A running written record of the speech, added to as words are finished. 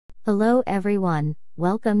Hello everyone,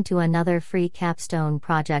 welcome to another free Capstone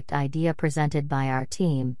project idea presented by our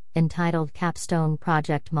team, entitled Capstone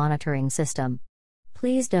Project Monitoring System.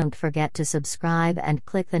 Please don't forget to subscribe and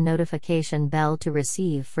click the notification bell to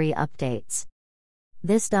receive free updates.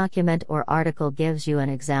 This document or article gives you an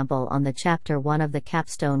example on the Chapter 1 of the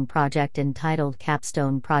Capstone project entitled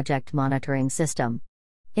Capstone Project Monitoring System.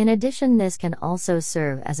 In addition, this can also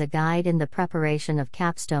serve as a guide in the preparation of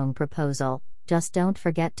Capstone proposal. Just don't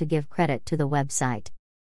forget to give credit to the website.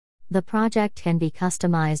 The project can be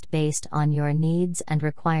customized based on your needs and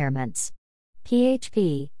requirements.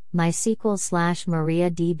 PHP,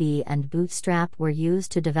 MySQL/MariaDB and Bootstrap were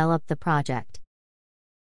used to develop the project.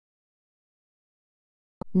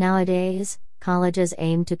 Nowadays, colleges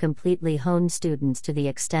aim to completely hone students to the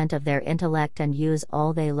extent of their intellect and use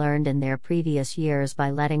all they learned in their previous years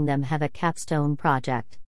by letting them have a capstone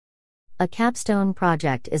project. A capstone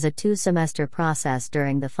project is a 2-semester process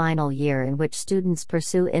during the final year in which students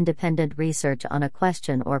pursue independent research on a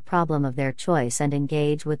question or problem of their choice and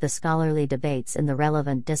engage with the scholarly debates in the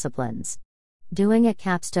relevant disciplines. Doing a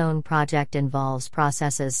capstone project involves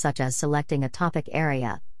processes such as selecting a topic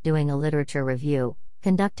area, doing a literature review,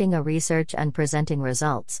 conducting a research and presenting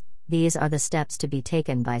results. These are the steps to be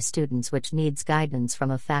taken by students, which needs guidance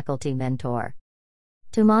from a faculty mentor.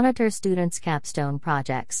 To monitor students' capstone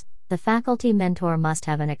projects, the faculty mentor must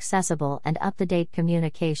have an accessible and up-to-date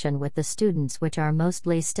communication with the students, which are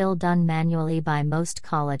mostly still done manually by most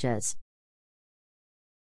colleges.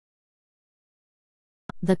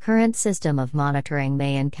 The current system of monitoring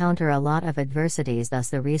may encounter a lot of adversities, thus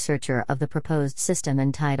the researcher of the proposed system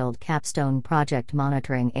entitled Capstone Project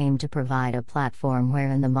Monitoring aimed to provide a platform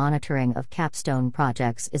wherein the monitoring of capstone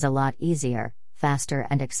projects is a lot easier, faster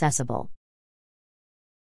and accessible.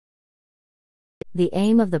 The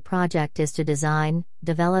aim of the project is to design,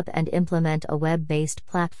 develop and implement a web-based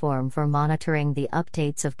platform for monitoring the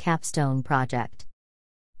updates of Capstone project.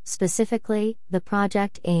 Specifically, the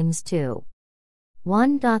project aims to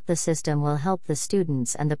 1. The system will help the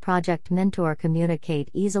students and the project mentor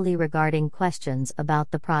communicate easily regarding questions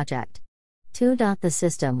about the project. 2. The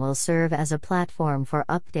system will serve as a platform for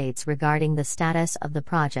updates regarding the status of the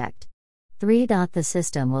project. 3. The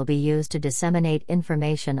system will be used to disseminate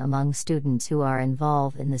information among students who are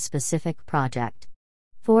involved in the specific project.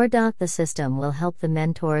 4. The system will help the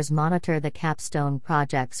mentors monitor the capstone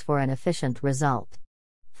projects for an efficient result.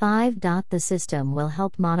 5. The system will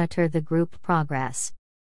help monitor the group progress.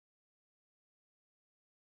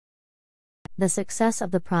 The success of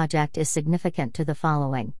the project is significant to the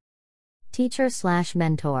following.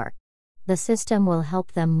 Teacher/mentor. The system will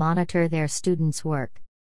help them monitor their students' work.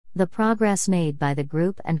 The progress made by the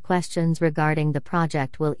group and questions regarding the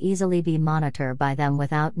project will easily be monitored by them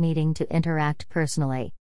without needing to interact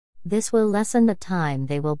personally. This will lessen the time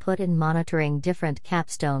they will put in monitoring different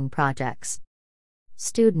capstone projects.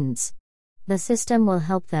 Students. The system will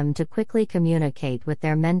help them to quickly communicate with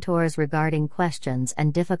their mentors regarding questions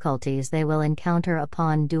and difficulties they will encounter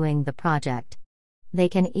upon doing the project. They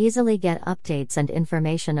can easily get updates and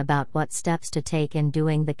information about what steps to take in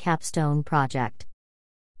doing the capstone project.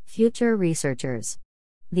 Future researchers.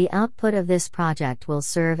 The output of this project will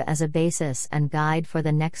serve as a basis and guide for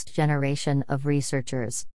the next generation of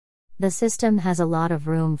researchers. The system has a lot of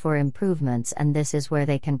room for improvements, and this is where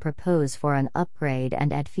they can propose for an upgrade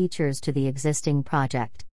and add features to the existing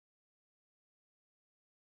project.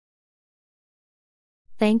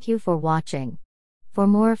 Thank you for watching. For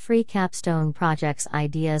more free capstone projects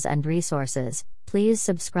ideas and resources, please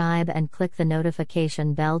subscribe and click the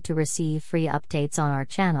notification bell to receive free updates on our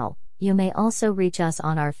channel. You may also reach us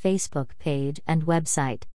on our Facebook page and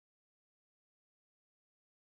website.